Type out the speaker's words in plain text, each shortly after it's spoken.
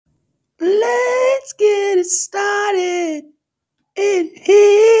Let's get it started in here.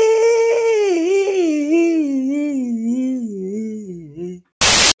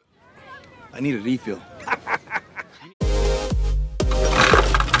 I need a refill.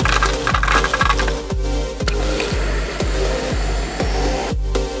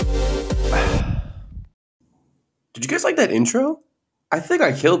 Did you guys like that intro? I think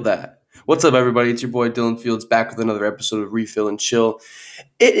I killed that. What's up, everybody? It's your boy Dylan Fields back with another episode of Refill and Chill.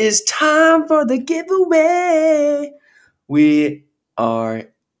 It is time for the giveaway. We are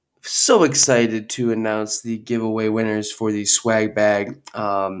so excited to announce the giveaway winners for the swag bag.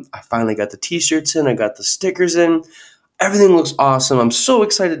 I finally got the t-shirts in. I got the stickers in. Everything looks awesome. I'm so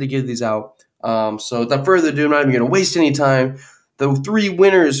excited to give these out. So without further ado, I'm not even going to waste any time. The three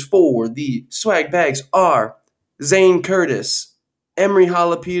winners for the swag bags are Zane Curtis, Emery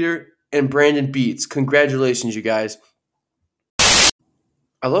Hollapeter, and Brandon Beats. Congratulations, you guys.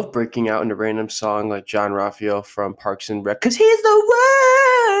 I love breaking out into random song like John Raphael from Parks and Rec, because he's the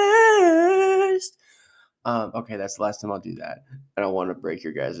worst. Okay, that's the last time I'll do that. I don't want to break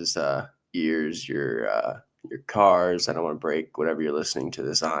your guys' ears, your cars. I don't want to break whatever you're listening to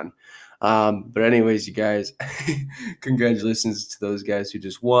this on. But anyways, you guys, congratulations to those guys who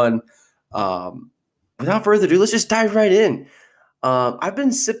just won. Without further ado, let's just dive right in. I've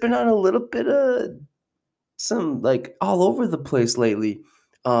been sipping on a little bit of some like all over the place lately.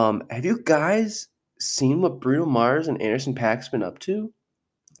 Have you guys seen what Bruno Mars and Anderson .Paak's been up to?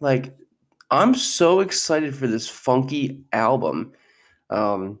 Like, I'm so excited for this funky album.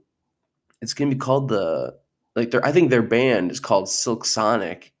 It's gonna be called I think their band is called Silk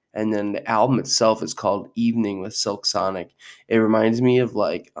Sonic, and then the album itself is called Evening with Silk Sonic. It reminds me of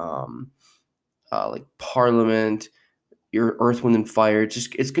like Parliament, your Earth, Wind and Fire.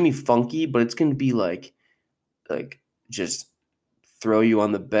 It's gonna be funky, but it's gonna be like just throw you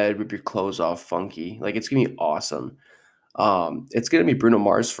on the bed, rip your clothes off, funky. Like, it's gonna be awesome. It's gonna be Bruno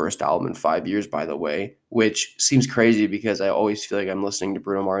Mars' first album in 5 years, by the way, which seems crazy because I always feel like I'm listening to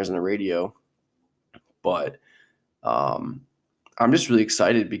Bruno Mars on the radio. But I'm just really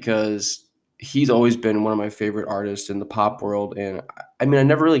excited because he's always been one of my favorite artists in the pop world. And I mean, I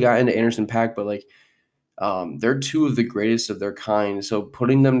never really got into Anderson .Paak, but like, they're two of the greatest of their kind. So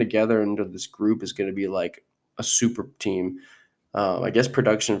putting them together into this group is going to be like a super team. I guess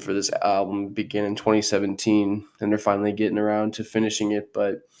production for this album began in 2017, and they're finally getting around to finishing it.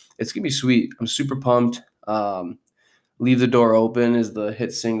 But it's going to be sweet. I'm super pumped. Leave the Door Open is the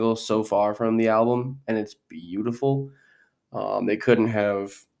hit single so far from the album, and it's beautiful. They couldn't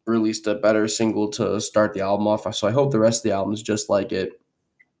have released a better single to start the album off, so I hope the rest of the album is just like it.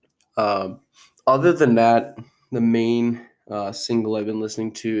 Other than that, the main single I've been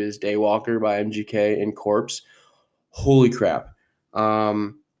listening to is Daywalker by MGK and Corpse. Holy crap.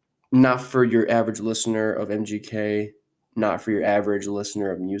 Not for your average listener of MGK, not for your average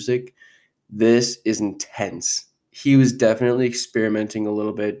listener of music. This is intense. He was definitely experimenting a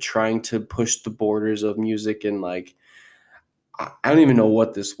little bit, trying to push the borders of music, and like, I don't even know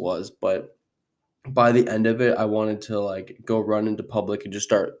what this was, but by the end of it, I wanted to like go run into public and just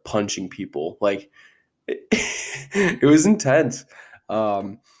start punching people. Like, it was intense.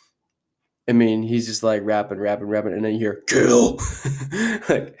 I mean, he's just like rapping, and then you hear kill.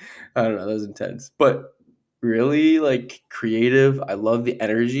 Like, I don't know, that was intense. But really, like, creative. I love the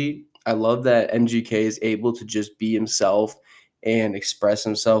energy. I love that MGK is able to just be himself and express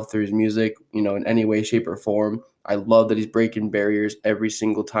himself through his music, in any way, shape, or form. I love that he's breaking barriers every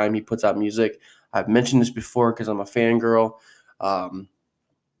single time he puts out music. I've mentioned this before because I'm a fangirl.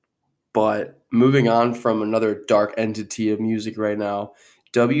 But moving on from another dark entity of music right now,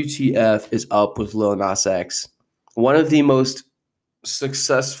 WTF is up with Lil Nas X, one of the most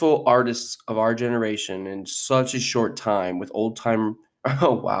successful artists of our generation in such a short time with Old Town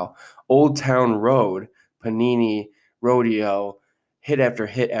Road, Panini, Rodeo, hit after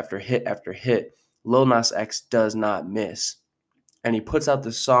hit after hit after hit. Lil Nas X does not miss. And he puts out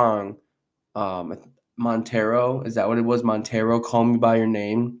this song, Montero, is that what it was? Montero, Call Me By Your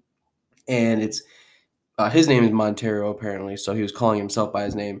Name. And it's his name is Montero, apparently, so he was calling himself by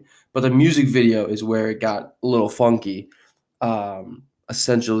his name. But the music video is where it got a little funky.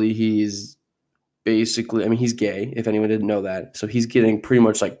 Essentially, he's basically, he's gay, if anyone didn't know that. So he's getting pretty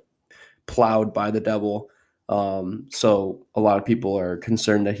much like plowed by the devil. So a lot of people are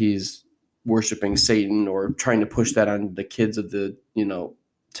concerned that he's worshiping Satan or trying to push that on the kids of the,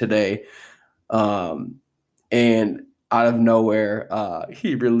 today. And out of nowhere,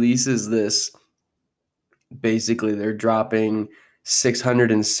 he releases this. Basically, they're dropping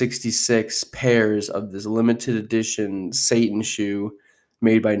 666 pairs of this limited edition Satan shoe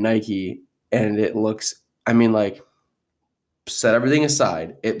made by Nike and it looks, I mean, like, set everything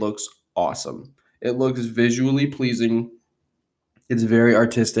aside, it looks awesome. It looks visually pleasing. It's very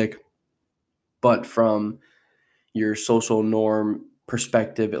artistic, but from your social norm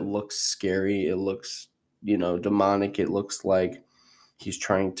perspective, it looks scary. It looks, demonic. It looks like he's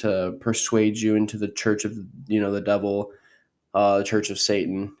trying to persuade you into the church of, the devil, the church of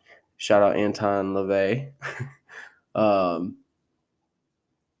Satan. Shout out Anton LaVey. um,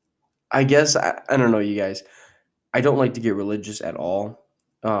 I guess, I don't know, you guys. I don't like to get religious at all.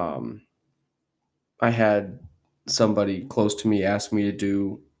 Um, I had somebody close to me ask me to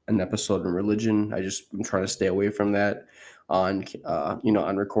do an episode on religion. I'm trying to stay away from that on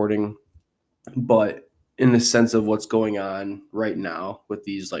recording. But in the sense of what's going on right now with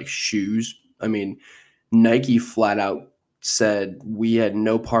these like shoes, I mean, Nike flat out said we had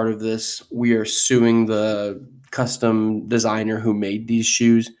no part of this. We are suing the custom designer who made these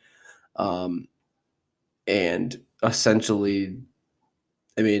shoes. And essentially,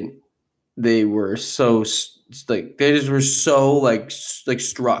 I mean, they were so like they just were so like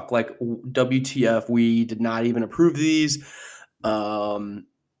struck like WTF, we did not even approve these. And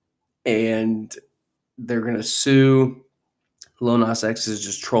they're gonna sue. Lil Nas X is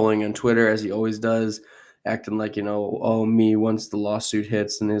just trolling on Twitter as he always does, acting like, oh, me once the lawsuit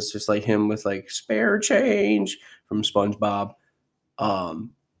hits, and it's just like him with like spare change from SpongeBob.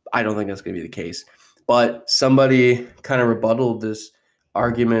 um I don't think that's going to be the case, but somebody kind of rebutted this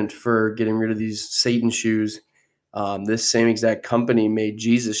argument for getting rid of these Satan shoes. This same exact company made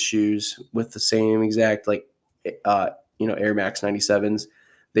Jesus shoes with the same exact uh, Air Max 97s.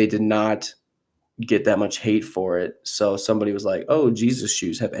 They did not get that much hate for it. So somebody was like, "Oh, Jesus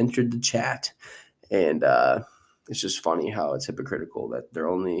shoes have entered the chat," and it's just funny how it's hypocritical that they're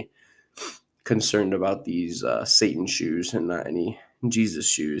only concerned about these Satan shoes and not any Jesus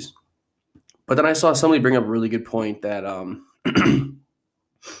shoes. But then I saw somebody bring up a really good point that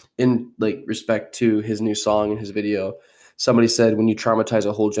in like respect to his new song and his video, somebody said when you traumatize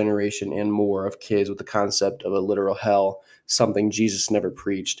a whole generation and more of kids with the concept of a literal hell, something Jesus never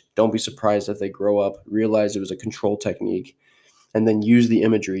preached, don't be surprised if they grow up, realize it was a control technique, and then use the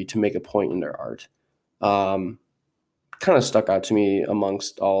imagery to make a point in their art. Kind of stuck out to me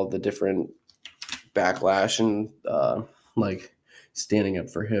amongst all the different backlash and like standing up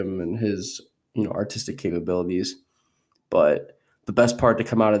for him and his artistic capabilities. But the best part to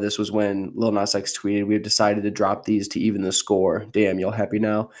come out of this was when Lil Nas X tweeted, "We've decided to drop these to even the score. Damn, y'all happy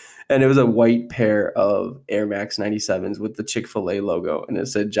now?" And it was a white pair of Air Max 97s with the Chick-fil-A logo, and it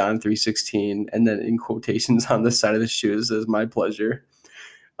said John 3:16, and then in quotations on the side of the shoe it says "My pleasure."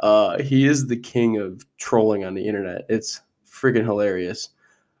 He is the king of trolling on the internet. It's freaking hilarious.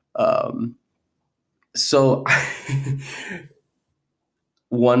 So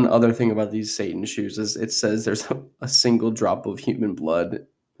one other thing about these Satan shoes is it says there's a single drop of human blood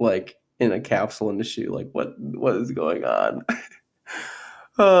like in a capsule in the shoe. Like what is going on?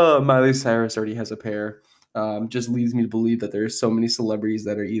 Miley Cyrus already has a pair. Just leads me to believe that there's so many celebrities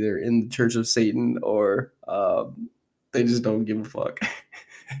that are either in the Church of Satan or they just don't give a fuck.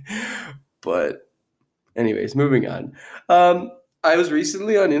 But anyways, moving on. I was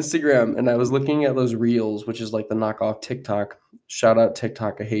recently on Instagram and I was looking at those reels, which is like the knockoff TikTok. Shout out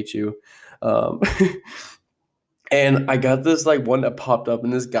TikTok, I hate you. Um, and I got this like one that popped up,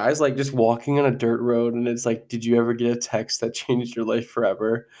 and this guy's like just walking on a dirt road, and it's like, did you ever get a text that changed your life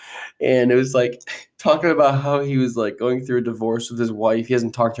forever? And it was like talking about how he was like going through a divorce with his wife. He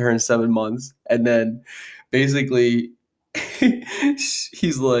hasn't talked to her in 7 months, and then basically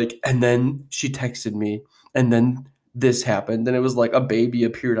he's like, and then she texted me, and then this happened, and it was like a baby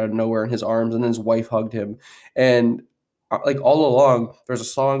appeared out of nowhere in his arms, and his wife hugged him, and like all along there's a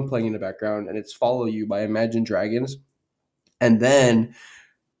song playing in the background, and it's "Follow You" by Imagine Dragons. And then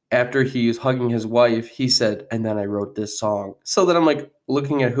after he was hugging his wife, he said, and then I wrote this song. So then I'm like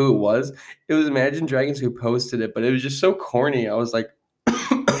looking at who it was. It was Imagine Dragons who posted it, but it was just so corny. I was like,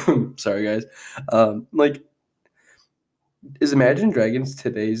 sorry guys. Like, is Imagine Dragons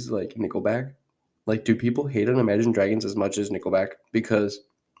today's like Nickelback? Like, do people hate on Imagine Dragons as much as Nickelback? Because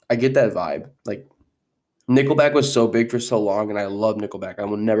I get that vibe. Like, Nickelback was so big for so long, and I love Nickelback. I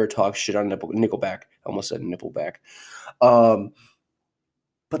will never talk shit on Nickelback. I almost said Nippleback.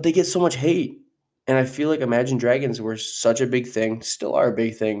 But they get so much hate. And I feel like Imagine Dragons were such a big thing, still are a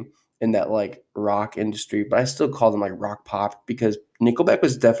big thing in that like rock industry, but I still call them like rock pop because Nickelback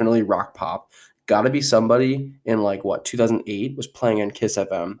was definitely rock pop. Gotta Be Somebody in like what 2008 was playing on Kiss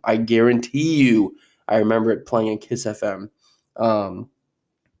FM. I guarantee you, I remember it playing on Kiss FM.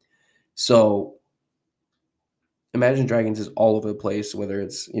 So Imagine Dragons is all over the place, whether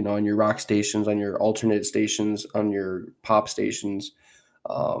it's, on your rock stations, on your alternate stations, on your pop stations.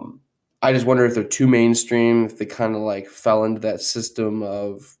 Um, I just wonder if they're too mainstream, if they kind of like fell into that system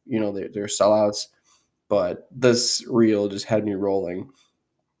of, they're sellouts. But this reel just had me rolling.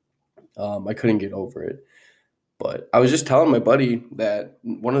 I couldn't get over it. But I was just telling my buddy that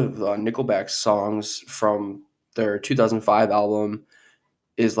one of Nickelback's songs from their 2005 album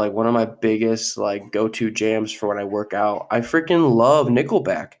is like one of my biggest like go-to jams for when I work out. I freaking love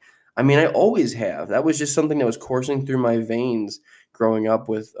Nickelback. I mean, I always have. That was just something that was coursing through my veins growing up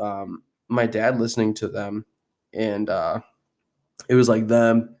with my dad listening to them, and it was like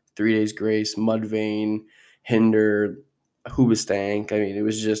them, 3 Days Grace, Mudvayne, Hinder, Hoobastank. I mean, it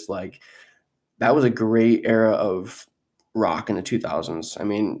was just like that was a great era of rock in the 2000s. I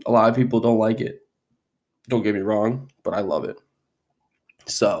mean, a lot of people don't like it. Don't get me wrong, but I love it.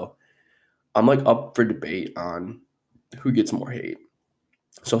 So I'm like up for debate on who gets more hate.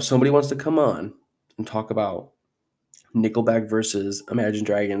 So if somebody wants to come on and talk about Nickelback versus Imagine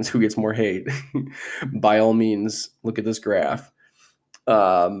Dragons, who gets more hate, by all means, look at this graph.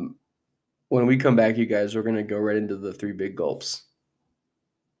 Um, when we come back, you guys, we're gonna go right into the three big gulps.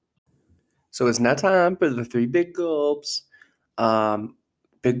 So it's now time for the three big gulps. Um,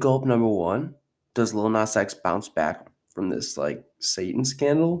 Big gulp number one: does Lil Nas X bounce back from this like Satan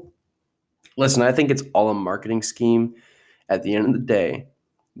scandal? Listen, I think it's all a marketing scheme. At the end of the day,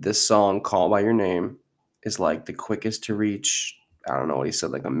 this song, Call by Your Name, is like the quickest to reach. I don't know what he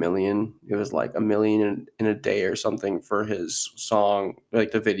said, like a million. It was like a million in a day or something for his song,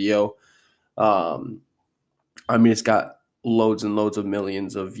 like the video. Um, I mean, it's got loads and loads of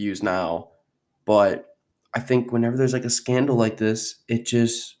millions of views now, but I think whenever there's like a scandal like this, it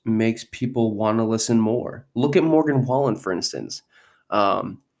just makes people want to listen more. Look at Morgan Wallen, for instance.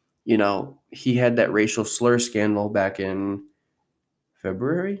 He had that racial slur scandal back in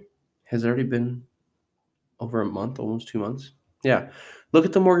February. Has it already been over a month, almost 2 months? Yeah. Look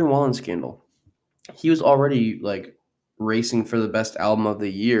at the Morgan Wallen scandal. He was already like racing for the best album of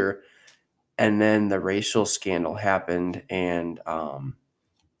the year, and then the racial scandal happened, and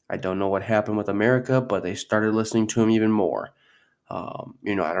I don't know what happened with America, but they started listening to him even more. I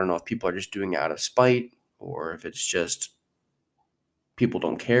don't know if people are just doing it out of spite or if it's just people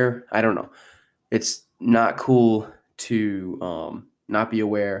don't care. I don't know. It's not cool to not be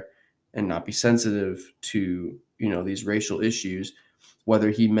aware and not be sensitive to these racial issues, whether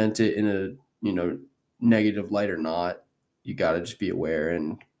he meant it in a negative light or not. You got to just be aware.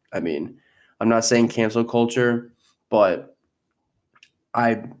 And I mean, I'm not saying cancel culture, but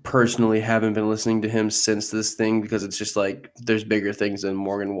I personally haven't been listening to him since this thing because it's just like there's bigger things than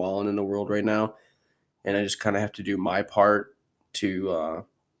Morgan Wallen in the world right now, and I just kind of have to do my part to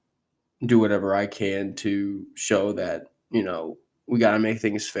do whatever I can to show that we got to make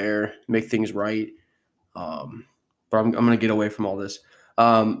things fair, make things right. Um, but I'm gonna get away from all this.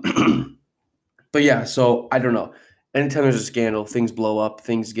 But yeah, so I don't know. Anytime there's a scandal, things blow up.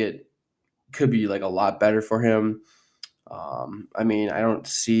 Things could be like a lot better for him. I mean, I don't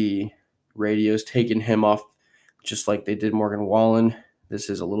see radios taking him off just like they did Morgan Wallen. This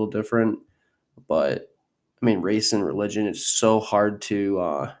is a little different, but I mean, race and religion, it's so hard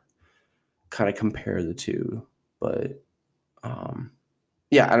to kind of compare the two. But um,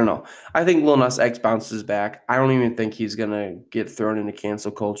 yeah, I don't know. I think Lil Nas X bounces back. I don't even think he's gonna get thrown into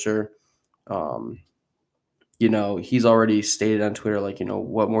cancel culture. Um, he's already stated on Twitter, like,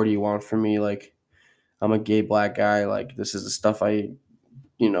 what more do you want from me? Like, I'm a gay black guy. Like, this is the stuff I,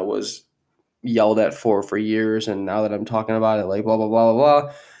 was yelled at for years, and now that I'm talking about it, like, blah blah blah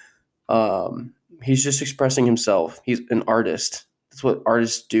blah blah. He's just expressing himself. He's an artist. That's what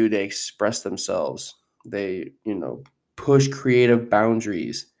artists do. They express themselves. They, push creative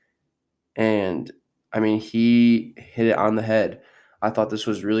boundaries. And I mean, he hit it on the head. I thought this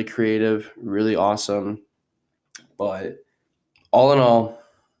was really creative, really awesome. But all in all,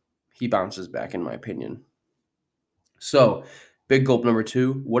 he bounces back, in my opinion. So, big gulp number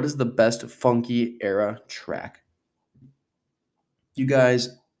two: what is the best funky era track? You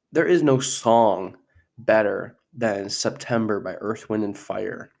guys, there is no song better than September by Earth, Wind, and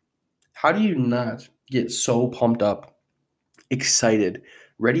Fire. How do you not get so pumped up, excited,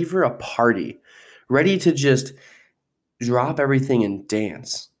 ready for a party, ready to just drop everything and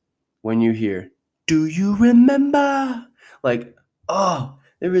dance when you hear, "Do you remember?" Like, oh,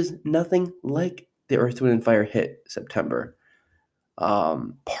 there is nothing like the Earth, Wind, and Fire hit September.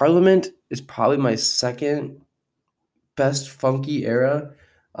 Parliament is probably my second best funky era.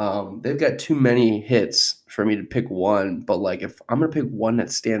 They've got too many hits for me to pick one, but like if I'm gonna pick one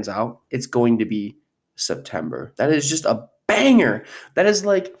that stands out, it's going to be September. That is just a banger. That is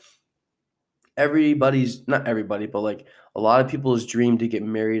like everybody's, not everybody, but like a lot of people's dream to get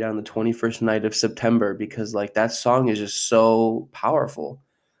married on the 21st night of September, because like that song is just so powerful.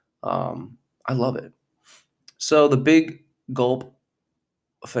 I love it. So the big gulp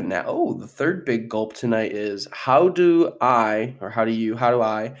for now. Oh, the third big gulp tonight is how do I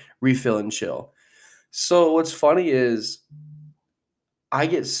refill and chill? So what's funny is I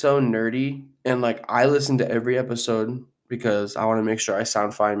get so nerdy and like I listen to every episode because I want to make sure I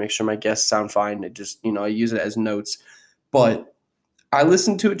sound fine, make sure my guests sound fine. It just, I use it as notes. But I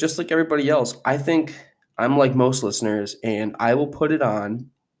listen to it just like everybody else. I think I'm like most listeners, and I will put it on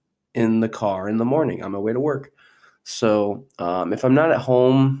in the car in the morning on my way to work. So if I'm not at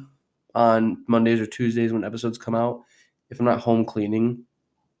home on Mondays or Tuesdays when episodes come out, if I'm not home cleaning,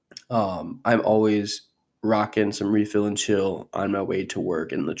 I'm always rocking some refill and chill on my way to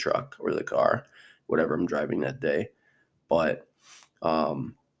work in the truck or the car, whatever I'm driving that day. But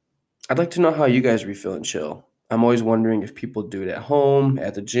um, I'd like to know how you guys refill and chill. I'm always wondering if people do it at home,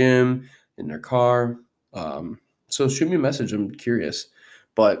 at the gym, in their car. So shoot me a message. I'm curious.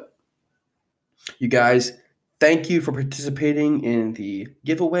 But you guys, thank you for participating in the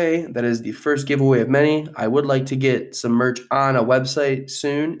giveaway. That is the first giveaway of many. I would like to get some merch on a website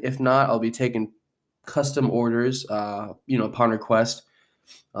soon. If not, I'll be taking custom orders, upon request.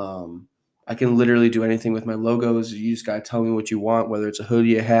 I can literally do anything with my logos. You just gotta tell me what you want, whether it's a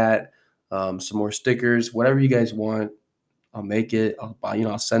hoodie, a hat, some more stickers, whatever you guys want. I'll make it.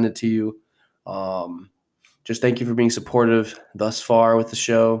 I'll send it to you. Just thank you for being supportive thus far with the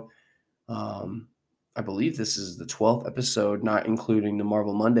show. I believe this is the 12th episode, not including the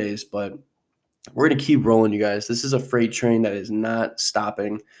Marvel Mondays, but we're going to keep rolling, you guys. This is a freight train that is not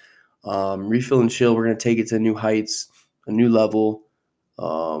stopping. Refill and chill, we're going to take it to new heights, a new level.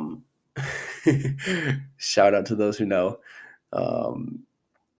 Shout out to those who know.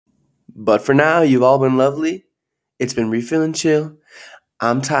 But for now, you've all been lovely. It's been Refill and Chill.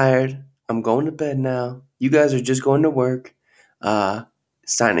 I'm tired. I'm going to bed now. You guys are just going to work.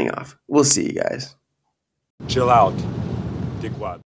 Signing off. We'll see you guys. Chill out, dickwad.